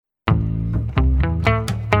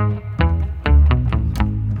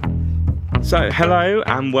So, hello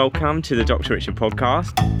and welcome to the Dr. Richard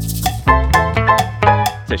podcast.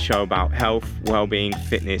 It's a show about health, well-being,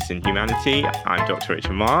 fitness and humanity. I'm Dr.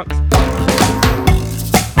 Richard Marks.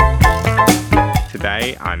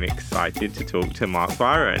 Today, I'm excited to talk to Mark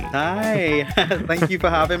Byron. Hi, thank you for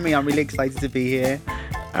having me. I'm really excited to be here.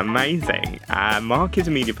 Amazing. Mark is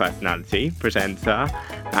a media personality, presenter,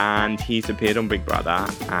 and he's appeared on Big Brother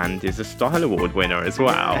and is a Style Award winner as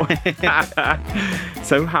well.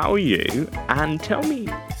 So how are you? And tell me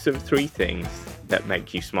sort of three things that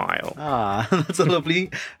make you smile. That's a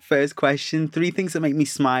lovely first question. Three things that make me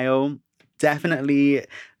smile. Definitely,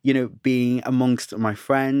 being amongst my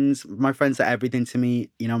friends. My friends are everything to me.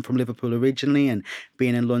 I'm from Liverpool originally, and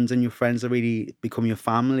being in London, your friends are really become your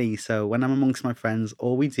family. So when I'm amongst my friends,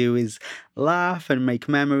 all we do is laugh and make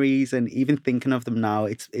memories, and even thinking of them now,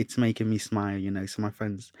 it's making me smile, So my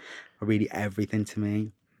friends are really everything to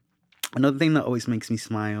me. Another thing that always makes me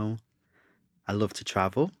smile, I love to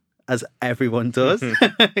travel. As everyone does,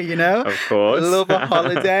 Of course. Love a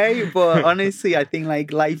holiday. But honestly, I think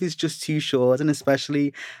life is just too short. And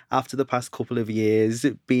especially after the past couple of years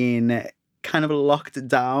being kind of locked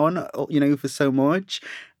down, for so much,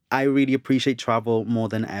 I really appreciate travel more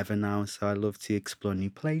than ever now. So I love to explore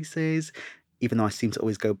new places, even though I seem to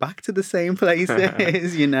always go back to the same places,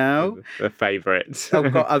 The favourites.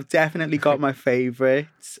 I've definitely got my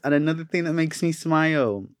favourites. And another thing that makes me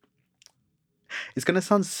smile, it's going to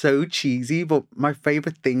sound so cheesy, but my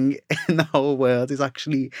favourite thing in the whole world is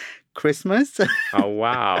actually Christmas. Oh,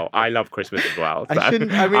 wow. I love Christmas as well. So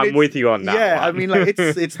I'm with you on that one.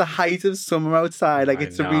 It's the height of summer outside.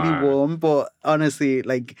 It's really warm. But honestly,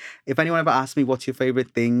 if anyone ever asks me what's your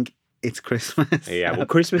favourite thing, it's Christmas. Yeah, well,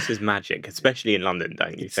 Christmas is magic, especially in London,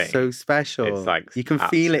 don't you think? So special. It's you can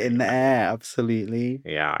feel it in the air, absolutely.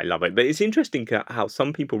 Yeah, I love it. But it's interesting how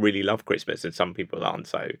some people really love Christmas and some people aren't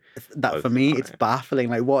so. For me, it's baffling.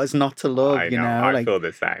 What is not to love, I I feel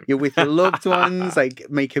the same. You're with your loved ones,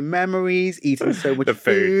 making memories, eating so much the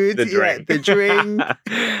food, the drink. Yeah, the drink.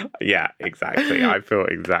 Yeah, exactly. I feel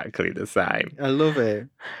exactly the same. I love it.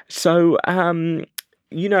 So,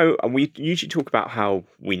 we usually talk about how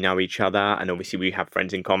we know each other, and obviously we have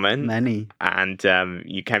friends in common. Many. And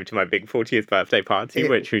you came to my big 40th birthday party,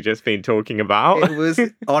 which we've just been talking about. It was,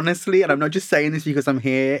 honestly, and I'm not just saying this because I'm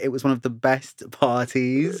here, it was one of the best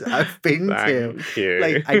parties I've been to. Thank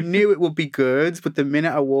you. I knew it would be good, but the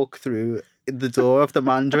minute I walked through the door of the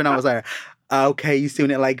Mandarin, I was like, okay, you're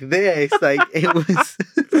doing it like this. It was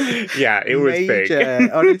yeah, it was major.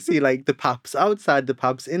 big. Honestly, the pubs outside, the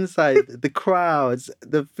pubs inside, the crowds,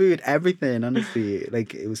 the food, everything. Honestly,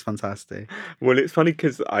 it was fantastic. Well, it's funny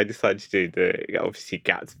because I decided to do the obviously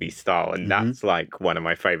Gatsby style, and that's one of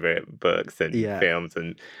my favorite books and films,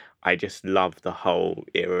 and I just love the whole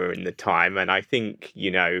era and the time. And I think,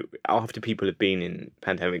 after people have been in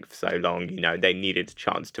pandemic for so long, they needed a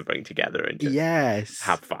chance to bring together and just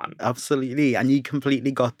have fun. Absolutely. And you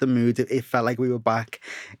completely got the mood. It felt like we were back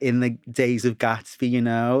in the days of Gatsby,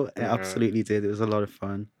 It absolutely did. It was a lot of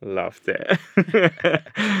fun. Loved it.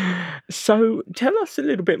 So tell us a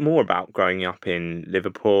little bit more about growing up in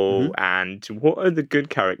Liverpool and what are the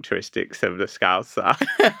good characteristics of the Scouser?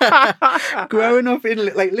 Growing up in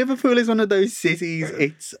Liverpool is one of those cities,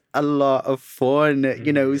 it's a lot of fun.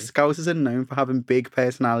 Scousers are known for having big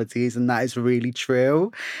personalities, and that is really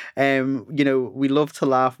true. We love to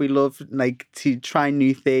laugh, we love to try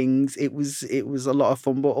new things. It was a lot of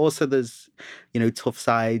fun, but also there's tough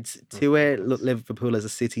sides to it. Look, Liverpool as a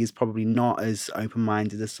city is probably not as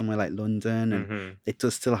open-minded as somewhere like London, and it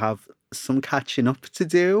does still have some catching up to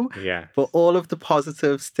do. Yeah. But all of the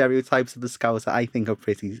positive stereotypes of the Scouser, I think, are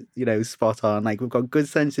pretty, spot on. We've got a good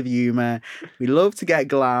sense of humour. We love to get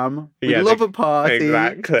glam. We love a party.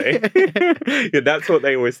 Exactly. That's what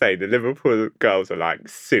they always say. The Liverpool girls are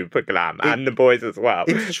super glam, and the boys as well.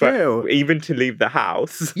 It's true. But even to leave the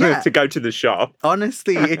house to go to the shop.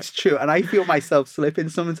 Honestly, it's true. And I feel myself slipping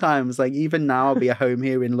sometimes. Even now, I'll be at home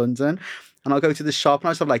here in London, and I'll go to the shop and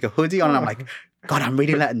I just have a hoodie on, and I'm like, God, I'm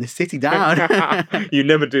really letting the city down. You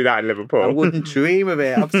never do that in Liverpool. I wouldn't dream of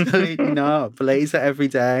it. Absolutely not. Blazer every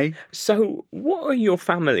day. So what are your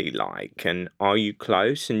family like, and are you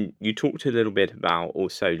close? And you talked a little bit about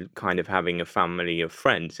also kind of having a family of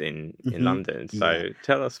friends in London. So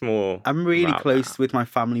tell us more. I'm really close with my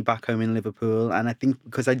family back home in Liverpool. And I think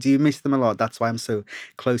because I do miss them a lot, that's why I'm so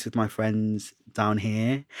close with my friends down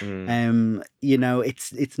here.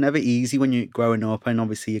 It's never easy when you're growing up, and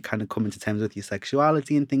obviously you're kind of coming to terms with your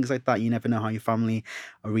sexuality and things like that. You never know how your family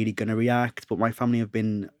are really going to react, but my family have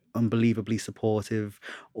been unbelievably supportive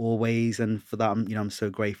always, and for that, I'm so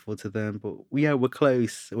grateful to them. But yeah, we're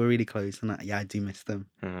close. We're really close, and I do miss them.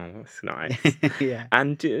 Oh, that's nice. Yeah.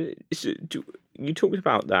 And you talked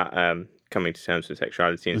about that coming to terms with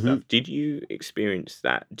sexuality and stuff. Did you experience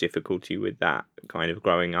that difficulty with that kind of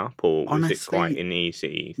growing up, or was it quite Honestly, an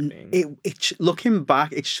easy thing? Looking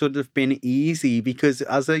back, it should have been easy, because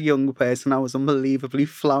as a young person, I was unbelievably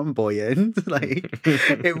flamboyant. Like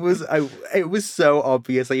it was so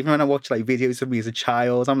obvious. Like, even when I watch like videos of me as a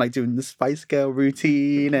child, I'm like doing the Spice Girl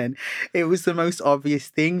routine, and it was the most obvious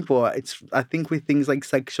thing. But I think with things like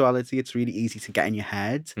sexuality, it's really easy to get in your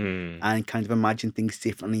head and kind of imagine things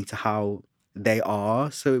differently to how they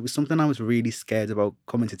are. So it was something I was really scared about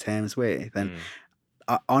coming to terms with. And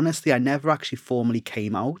honestly, I never actually formally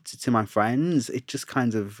came out to my friends. It just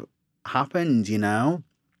kind of happened,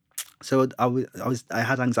 So I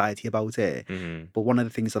had anxiety about it. But one of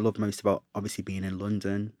the things I love most about obviously being in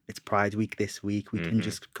London, it's Pride Week this week. We can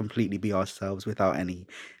just completely be ourselves without any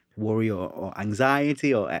worry or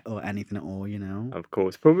anxiety or anything at all, Of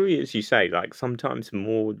course. Probably, as you say, like sometimes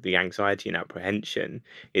more the anxiety and apprehension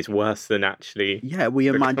is worse than actually. Yeah, we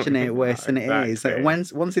imagine it worse than it is. Like,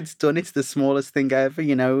 once it's done, it's the smallest thing ever,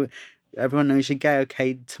 Everyone knows you're gay.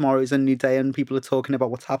 Okay, tomorrow's a new day and people are talking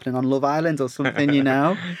about what's happening on Love Island or something,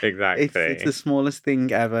 Exactly. It's the smallest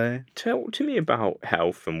thing ever. Talk to me about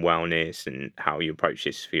health and wellness and how you approach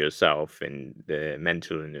this for yourself in the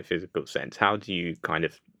mental and the physical sense. How do you kind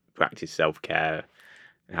of practice self-care?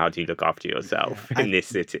 How do you look after yourself in this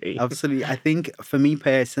city? Absolutely. I think for me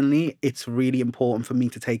personally, it's really important for me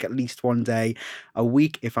to take at least one day a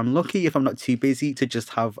week, if I'm lucky, if I'm not too busy, to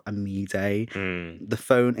just have a me day. The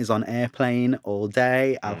phone is on airplane all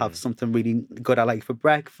day. I'll have something really good I like for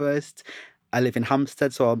breakfast. I live in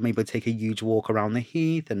Hampstead, so I'll maybe take a huge walk around the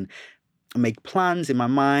Heath and make plans in my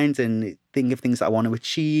mind and think of things that I want to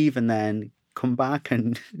achieve, and then come back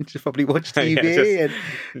and just probably watch TV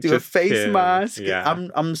and do a face mask.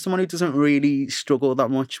 I'm someone who doesn't really struggle that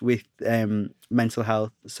much with mental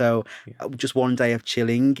health, so just one day of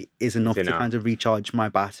chilling is enough to kind of recharge my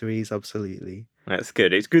batteries. Absolutely. That's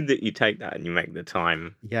good. It's good that you take that and you make the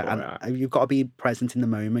time. Yeah, and you've got to be present in the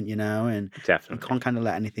moment, and definitely you can't kind of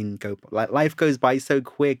let anything go. Like, life goes by so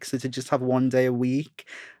quick, so to just have one day a week,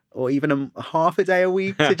 or even half a day a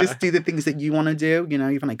week, to just do the things that you want to do,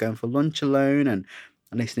 even like going for lunch alone and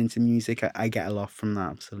listening to music, I get a lot from that.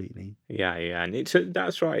 Absolutely. Yeah, and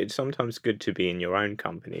that's right. It's sometimes good to be in your own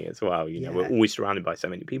company as well. We're always surrounded by so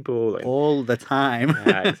many people all the time.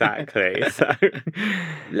 Yeah, exactly. So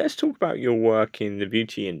let's talk about your work in the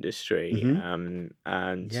beauty industry.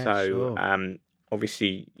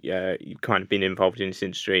 Obviously, you've kind of been involved in this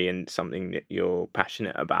industry and something that you're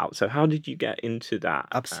passionate about. So how did you get into that?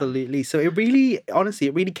 Absolutely. So it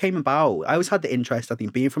really came about. I always had the interest. I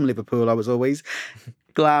think being from Liverpool, I was always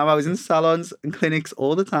glam. I was in salons and clinics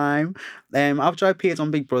all the time. After I appeared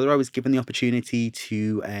on Big Brother, I was given the opportunity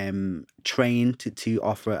to train to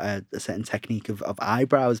offer a certain technique of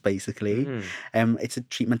eyebrows, basically. It's a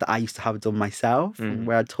treatment that I used to have done myself,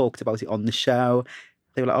 where I talked about it on the show.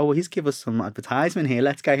 They were like, oh, well, he's give us some advertisement here.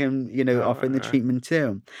 Let's get him, offering the treatment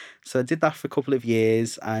too. So I did that for a couple of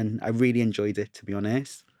years and I really enjoyed it, to be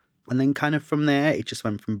honest. And then kind of from there, it just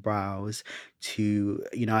went from brows to,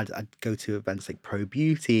 I'd go to events like Pro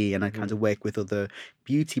Beauty and I'd kind of work with other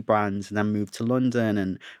beauty brands, and then move to London.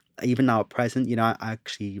 And even now at present, I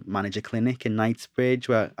actually manage a clinic in Knightsbridge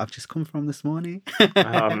where I've just come from this morning.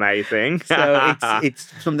 Oh, amazing. So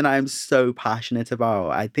it's something I'm so passionate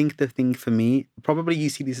about. I think the thing for me, probably you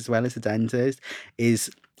see this as well as a dentist,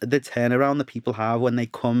 is the turnaround that people have when they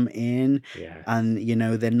come in and,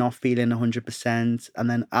 they're not feeling 100%. And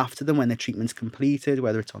then after them, when their treatment's completed,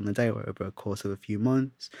 whether it's on the day or over a course of a few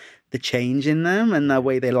months, the change in them and the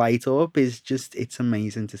way they light up is just, it's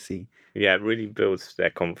amazing to see. Yeah, it really builds their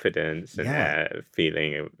confidence and their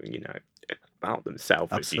feeling, about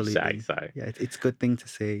themselves, Absolutely. As you say. So yeah, it's a good thing to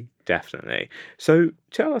see. Definitely. So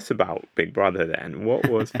tell us about Big Brother then. What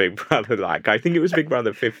was Big Brother like? I think it was Big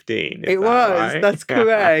Brother 15. It was. Right? That's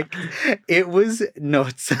correct. It was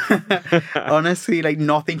nuts. Honestly, like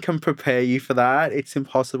nothing can prepare you for that. It's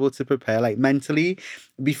impossible to prepare. Like mentally,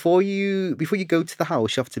 before you go to the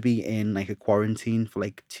house, you have to be in like a quarantine for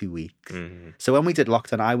like 2 weeks. So when we did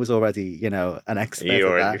lockdown, I was already, an expert. You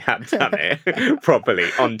already had done it properly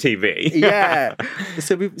on TV. Yeah.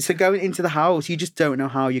 So going into the house, you just don't know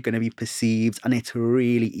how you're going to be perceived, and it's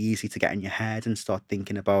really easy to get in your head and start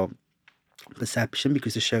thinking about perception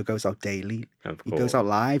because the show goes out daily. It goes out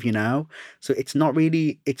live, so it's not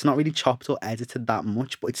really chopped or edited that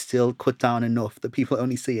much, but it's still cut down enough that people are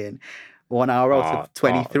only seeing 1 hour out of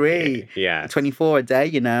 23, yeah. 24 a day,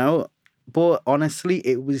 you know. But honestly,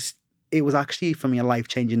 it was actually for me a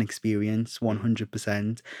life-changing experience,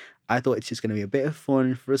 100%. I thought it's just going to be a bit of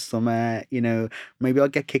fun for a summer, you know. Maybe I'll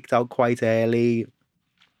get kicked out quite early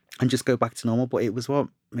and just go back to normal. But it was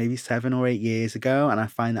maybe 7 or 8 years ago, and I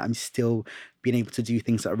find that I'm still being able to do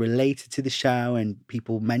things that are related to the show, and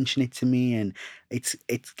people mention it to me, and it's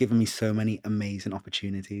given me so many amazing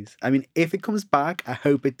opportunities. I mean, if it comes back, I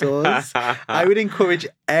hope it does. I would encourage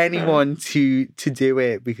anyone to do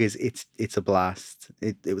it because it's a blast.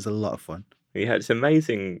 It was a lot of fun. Yeah, it's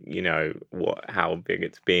amazing, you know, how big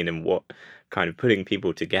it's been and what kind of putting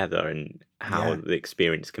people together and how the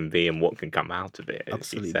experience can be and what can come out of it, as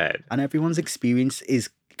Absolutely. you said. And everyone's experience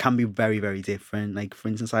can be very, very different. Like, for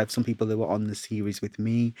instance, I have some people that were on the series with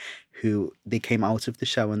me who they came out of the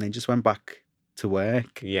show and they just went back to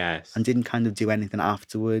work. Yes. And didn't kind of do anything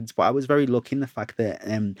afterwards. But I was very lucky in the fact that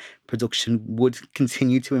production would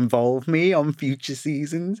continue to involve me on future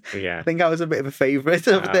seasons. Yeah. I think I was a bit of a favourite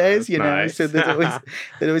of theirs, you know. Nice. So they'd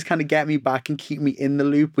always kind of get me back and keep me in the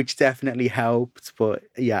loop, which definitely helped. But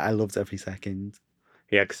yeah, I loved every second.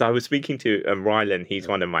 Yeah, because I was speaking to Rylan. He's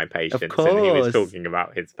one of my patients, Of course. and he was talking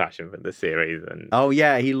about his passion for the series. And oh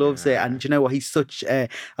yeah, he loves it. And do you know what? He's such. I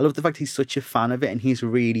love the fact he's such a fan of it, and he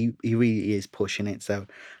really is pushing it. So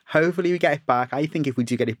hopefully we get it back. I think if we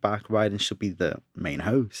do get it back, Rylan should be the main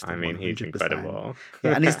host. I mean, 100%. He's incredible.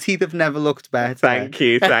 Yeah, and his teeth have never looked better. Thank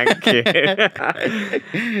you.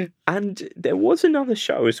 And there was another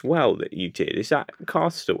show as well that you did. Is that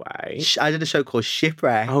Castaway? I did a show called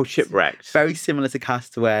Shipwrecked. Oh, Shipwrecked. Very similar to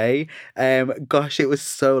Castaway. Gosh, it was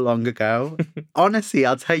so long ago. Honestly,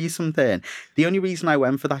 I'll tell you something. The only reason I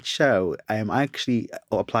went for that show, I actually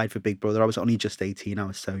applied for Big Brother. I was only just 18. I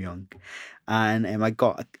was so young. And I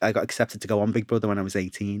got accepted to go on Big Brother when I was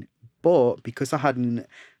 18. But because I hadn't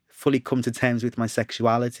fully come to terms with my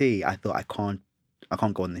sexuality, I thought I can't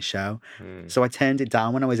go on this show. So I turned it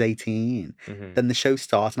down when I was 18. Mm-hmm. Then the show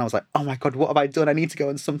started and I was like, oh my God, what have I done? I need to go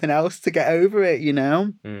on something else to get over it, you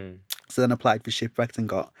know? So then I applied for Shipwrecked and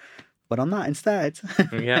got on that instead.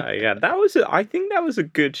 yeah. I think that was a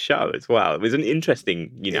good show as well. It was an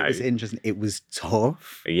interesting, you know. It was interesting. It was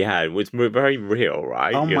tough. Yeah, it was very real,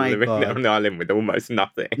 right? Oh my living God. on an island with almost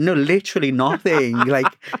nothing. No, literally nothing.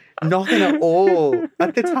 Like, nothing at all.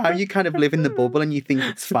 At the time, you kind of live in the bubble and you think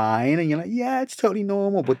it's fine. And you're like, yeah, it's totally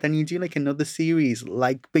normal. But then you do like another series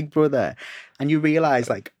like Big Brother. And you realise,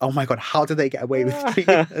 like, oh my God, how did they get away with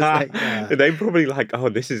it? Like, They probably like, oh,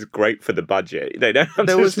 this is great for the budget. They don't have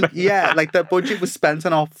like the budget was spent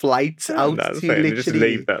on our flights out to literally just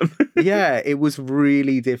leave them. Yeah, it was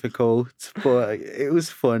really difficult, but it was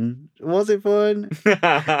fun. Was it fun?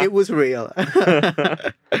 It was real.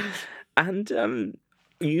 And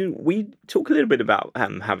we talk a little bit about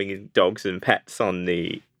having dogs and pets on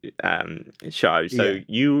the show. So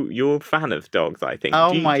you're a fan of dogs, I think.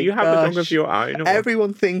 Oh do you have a dog of your own? Or?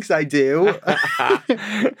 Everyone thinks I do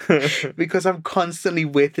because I'm constantly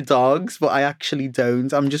with dogs, but I actually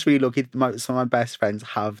don't. I'm just really lucky. Some of my best friends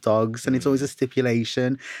have dogs, and it's always a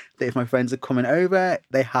stipulation that if my friends are coming over,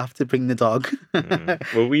 they have to bring the dog.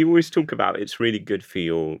 Well, we always talk about it's really good for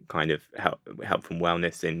your kind of health and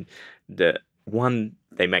wellness in that. One,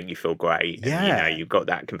 they make you feel great. Yeah. And, you know, you've got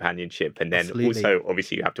that companionship. And then Absolutely. also,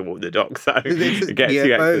 obviously, you have to walk the dog. So it gets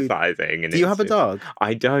you exercising. And do you have a dog?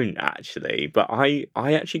 I don't, actually. But I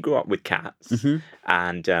actually grew up with cats. Mm-hmm.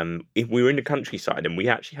 And we were in the countryside and we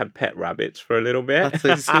actually had pet rabbits for a little bit.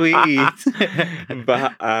 That's so sweet.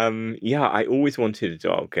 But, yeah, I always wanted a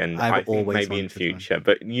dog. And I think maybe in future. One.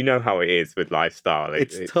 But you know how it is with lifestyle.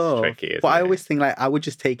 It's tough. Tricky, but I always think, like, I would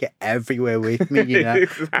just take it everywhere with me, you know.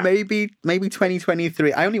 Exactly. Maybe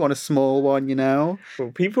 2023. I only want a small one, you know.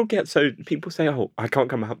 Well, people say, "Oh, I can't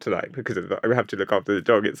come out tonight because I have to look after the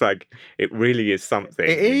dog." It's like it really is something.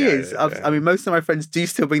 It is. I mean, most of my friends do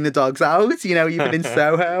still bring the dogs out. You know, even in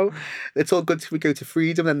Soho, it's all good till we go to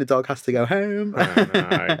Freedom, then the dog has to go home. Oh,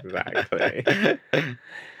 no, exactly.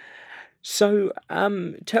 So,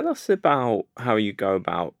 tell us about how you go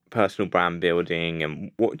about personal brand building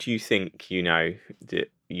and what do you think, you know,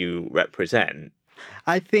 that you represent?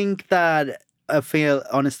 I think that I feel,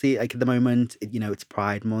 honestly, like at the moment, you know, it's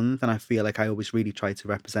Pride Month, and I feel like I always really try to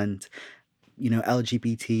represent, you know,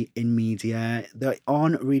 LGBT in media. There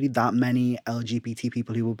aren't really that many LGBT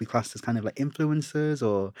people who will be classed as kind of like influencers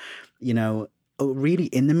or, you know, really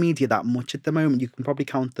in the media that much at the moment. You can probably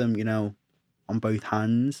count them, you know, on both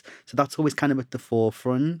hands. So that's always kind of at the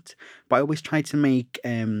forefront. But I always try to make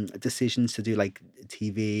decisions to do like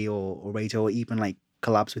TV or radio or even like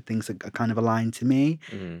collabs with things that are kind of aligned to me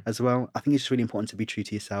as well. I think it's just really important to be true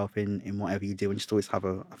to yourself in whatever you do and just always have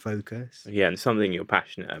a focus. Yeah, and something you're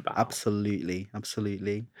passionate about. Absolutely.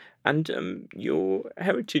 And your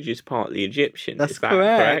heritage is partly Egyptian. That's is that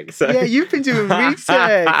correct. So... Yeah, you've been doing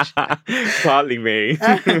research. Partly me.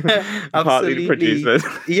 Partly the producers.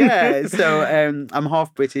 Yeah, so I'm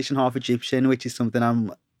half British and half Egyptian, which is something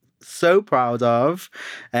I'm so proud of.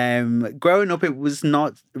 Growing up, it was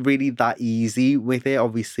not really that easy with it.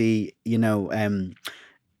 Obviously, you know,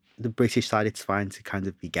 the British side, it's fine to kind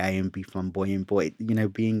of be gay and be flamboyant, but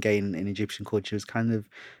being gay in Egyptian culture is kind of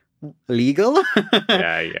illegal.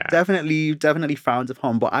 Yeah. Definitely frowned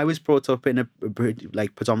upon. But I was brought up in a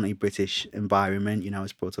predominantly British environment. I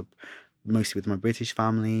was brought up mostly with my British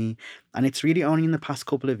family, and it's really only in the past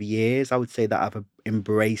couple of years I would say that I've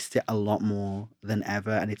embraced it a lot more than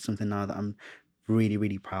ever, and it's something now that I'm really,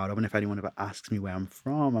 really proud of. And if anyone ever asks me where I'm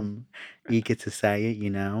from, I'm eager to say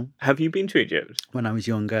it. Have you been to Egypt? When I was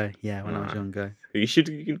younger. I was younger. You should,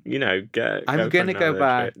 go. I'm gonna go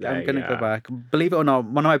back. I'm gonna go back. Believe it or not,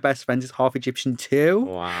 one of my best friends is half Egyptian too.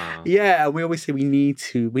 Wow. Yeah, and we always say we need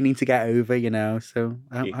to get over, So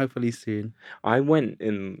hopefully soon. I went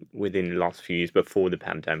within the last few years before the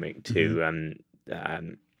pandemic to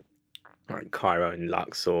Cairo and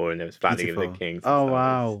Luxor, and there was Valley of the Kings. Oh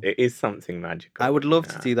wow, it is something magical. I would love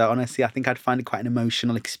to do that. Honestly, I think I'd find it quite an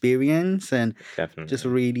emotional experience, and definitely just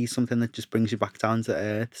really something that just brings you back down to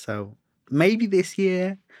earth. So maybe this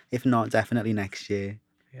year, if not, definitely next year.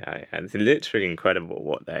 Yeah, it's literally incredible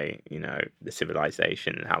what they, the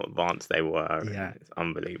civilization and how advanced they were. Yeah, it's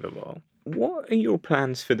unbelievable. What are your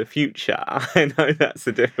plans for the future? I know that's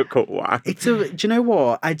a difficult one. Do you know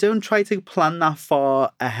what? I don't try to plan that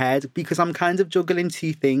far ahead because I'm kind of juggling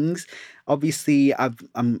two things. Obviously, I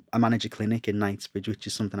manage a clinic in Knightsbridge, which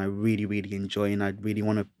is something I really, really enjoy, and I really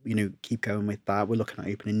want to, keep going with that. We're looking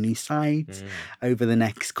at opening new sites over the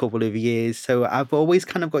next couple of years. So I've always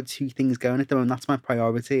kind of got two things going at the moment. That's my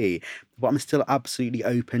priority. But I'm still absolutely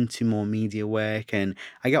open to more media work, and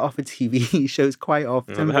I get offered TV shows quite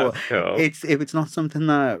often. But cool. If it's not something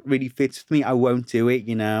that really fits with me, I won't do it.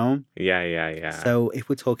 Yeah. So if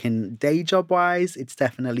we're talking day job wise, it's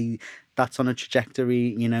definitely that's on a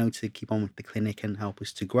trajectory, to keep on with the clinic and help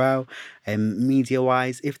us to grow. Media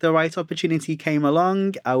wise, if the right opportunity came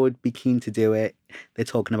along, I would be keen to do it. They're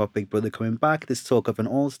talking about Big Brother coming back. There's talk of an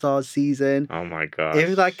All-Stars season. Oh my gosh.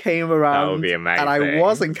 If that came around, that would be amazing. And I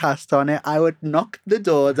wasn't cast on it, I would knock the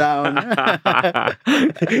door down.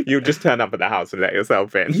 You'll just turn up at the house and let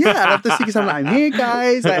yourself in. Yeah, I'd have to see because I'm like, I'm here,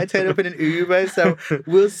 guys. I turn up in an Uber. So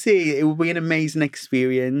we'll see. It will be an amazing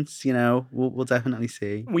experience. We'll definitely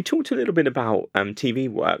see. We talked a little bit about TV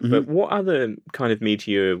work, but what other kind of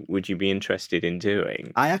media would you be interested in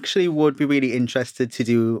doing? I actually would be really interested to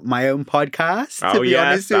do my own podcast. To be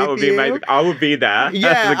honest that would be amazing. I would be there.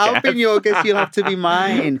 Yeah, I'll be your guest. You'll have to be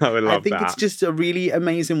mine. I would love that. I think it's just a really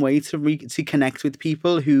amazing way to connect with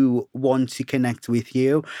people who want to connect with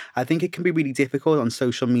you. I think it can be really difficult on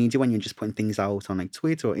social media when you're just putting things out on like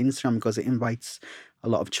Twitter or Instagram because it invites a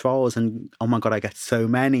lot of trolls, and oh my god, I get so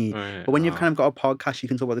many. Right. But when you've kind of got a podcast, you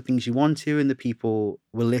can talk about the things you want to, and the people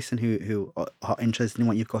will listen who are interested in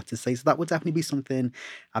what you've got to say. So that would definitely be something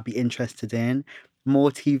I'd be interested in. More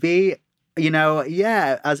TV.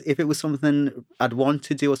 As if it was something I'd want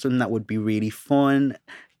to do or something that would be really fun.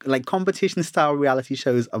 Like competition style reality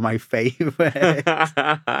shows are my favorite.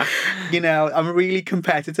 I'm really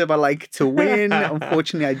competitive. I like to win.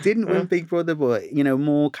 Unfortunately, I didn't win Big Brother, but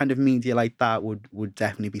more kind of media like that would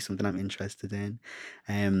definitely be something I'm interested in.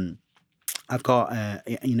 I've got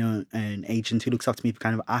an agent who looks after me for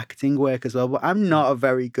kind of acting work as well, but I'm not a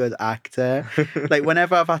very good actor. Like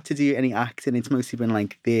whenever I've had to do any acting, it's mostly been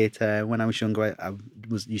like theatre. When I was younger, I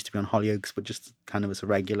used to be on Hollyoaks, but just kind of as a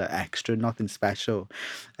regular extra, nothing special.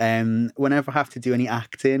 Whenever I have to do any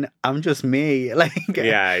acting, I'm just me. Like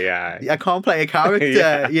I can't play a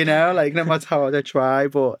character, like no matter how hard I try,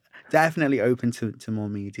 but definitely open to more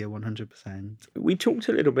media, 100%. We talked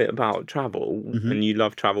a little bit about travel, and you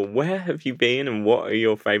love travel. Where have you been, and what are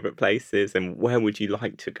your favourite places, and where would you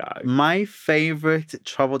like to go? My favourite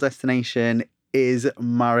travel destination is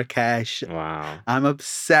Marrakesh. Wow. I'm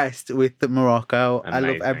obsessed with Morocco. Amazing.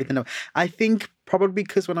 I love everything. I think probably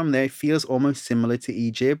because when I'm there, it feels almost similar to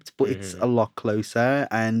Egypt, but it's a lot closer.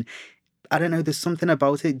 And I don't know, there's something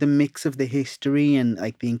about it, the mix of the history and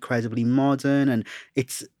like the incredibly modern, and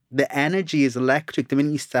the energy is electric. The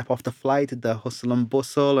minute you step off the flight, the hustle and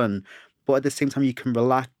bustle, but at the same time you can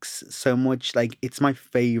relax so much. Like it's my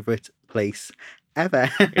favorite place ever.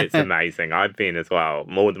 It's amazing. I've been as well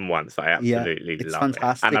more than once. I absolutely it's love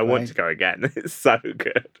fantastic, it. And I want right? to go again. It's so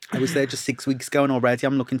good. I was there just 6 weeks ago and already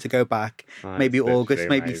I'm looking to go back. Oh, Maybe it's August,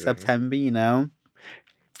 literally maybe amazing. September, you know?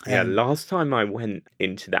 Yeah, last time I went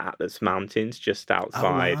into the Atlas Mountains just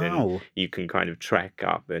outside, and you can kind of trek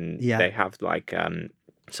up, and they have like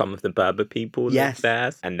some of the Berber people live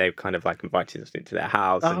there, and they've kind of like invited us into their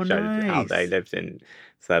house and showed how they lived and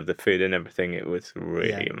served the food and everything. It was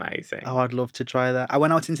really amazing. Oh, I'd love to try that. I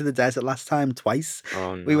went out into the desert last time twice.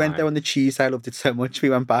 Oh, nice. We went there on the Tuesday. I loved it so much. We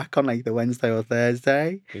went back on like the Wednesday or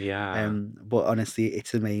Thursday. Yeah. But honestly,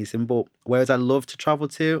 it's amazing. But whereas I love to travel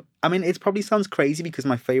to, I mean, it probably sounds crazy because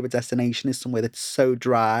my favorite destination is somewhere that's so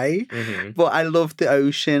dry. But I love the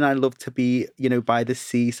ocean. I love to be, you know, by the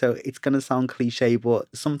sea. So it's going to sound cliche, but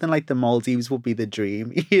something like the Maldives would be the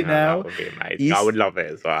dream, you know? That would be amazing. I would love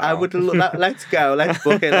it as well. I would let's go. Let's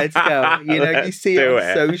book it. Let's go. You know, you see it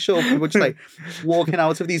on social. People just like walking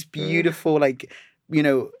out of these beautiful, like, you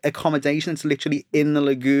know, accommodations literally in the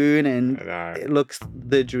lagoon, and it looks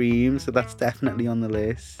the dream. So that's definitely on the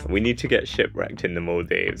list. We need to get shipwrecked in the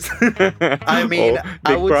Maldives. I mean, or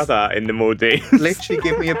Big Brother in the Maldives. Literally,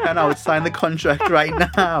 give me a pen. I would sign the contract right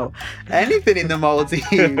now. Anything in the Maldives.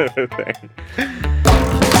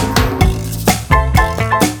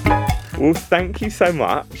 Well, thank you so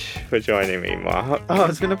much for joining me, Mark. Oh,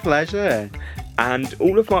 it's been a pleasure. And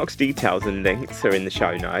all of Mark's details and links are in the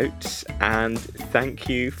show notes. And thank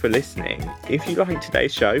you for listening. If you liked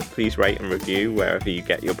today's show, please rate and review wherever you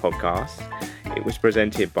get your podcasts. It was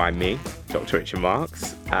presented by me, Dr. Richard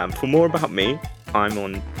Marks. For more about me, I'm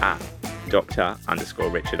on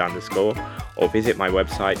 @Dr_Richard_, or visit my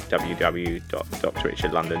website,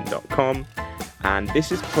 www.drrichardlondon.com. And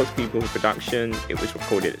this is Pos People production. It was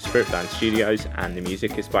recorded at Spiritland Studios, and the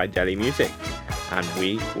music is by Delhi Music. And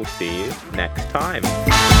we will see you next time.